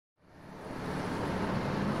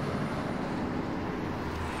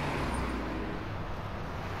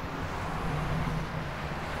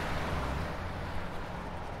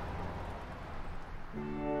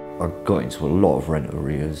I got into a lot of rent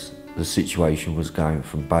arrears. The situation was going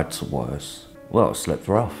from bad to worse. Well, I slept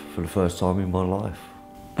rough for the first time in my life.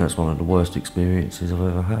 That's one of the worst experiences I've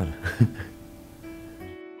ever had.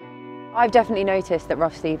 I've definitely noticed that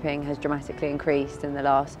rough sleeping has dramatically increased in the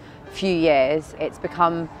last few years. It's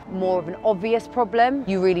become more of an obvious problem.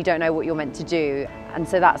 You really don't know what you're meant to do. And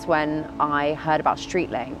so that's when I heard about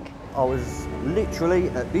StreetLink. I was literally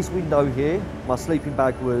at this window here. My sleeping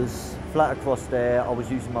bag was flat across there. I was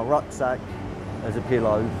using my rucksack as a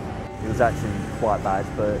pillow. It was actually quite bad,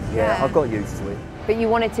 but yeah, I got used to it. But you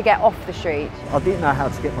wanted to get off the street? I didn't know how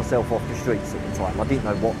to get myself off the streets at the time. I didn't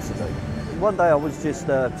know what to do. One day I was just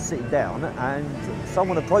sitting down and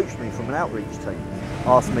someone approached me from an outreach team,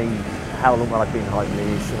 asked me how long I'd been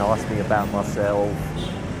homeless and asked me about myself,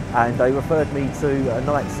 and they referred me to a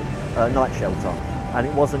night shelter. And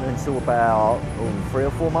it wasn't until about 3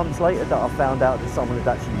 or 4 months later that I found out that someone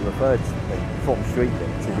had actually referred me from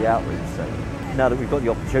StreetLink to the outreach team. Now that we've got the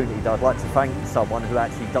opportunity, I'd like to thank someone who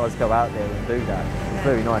actually does go out there and do that. It's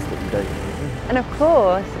very nice what you do. And of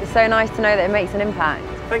course, it's so nice to know that it makes an impact.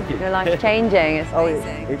 Thank you. Your life's changing, it's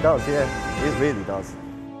amazing. It does, yeah. It really does.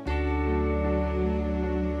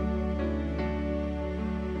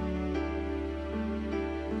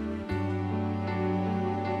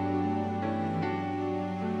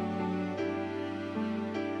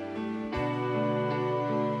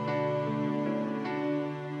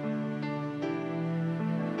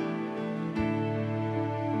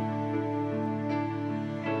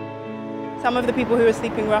 Some of the people who are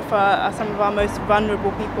sleeping rough are some of our most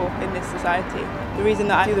vulnerable people in this society. The reason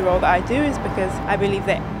that I do the role that I do is because I believe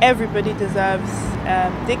that everybody deserves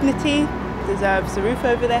dignity, deserves a roof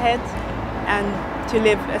over their head, and to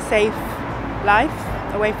live a safe life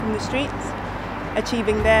away from the streets,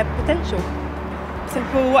 achieving their potential. So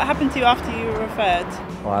Paul, what happened to you after you were referred?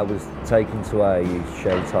 I was taken to a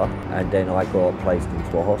shelter and then I got placed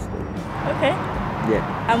into a hostel. Okay.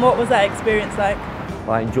 Yeah. And what was that experience like?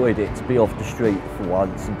 I enjoyed it to be off the street for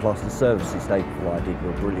once, and plus the services they provided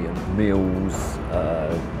were brilliant. Meals,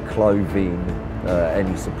 clothing,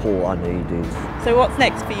 any support I needed. So what's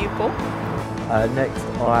next for you, Paul? Next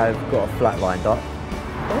I've got a flat lined up.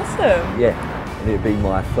 Awesome. Yeah, and it'd be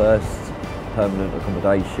my first permanent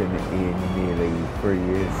accommodation in nearly 3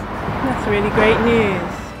 years. That's really great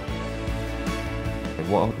news.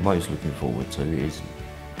 What I'm most looking forward to is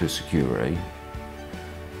the security.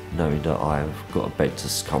 Knowing that I've got a bed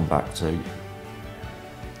to come back to,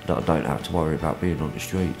 that I don't have to worry about being on the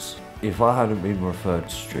streets. If I hadn't been referred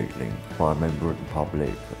to StreetLink by a member of the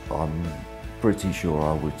public, I'm pretty sure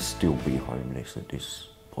I would still be homeless at this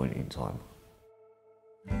point in time.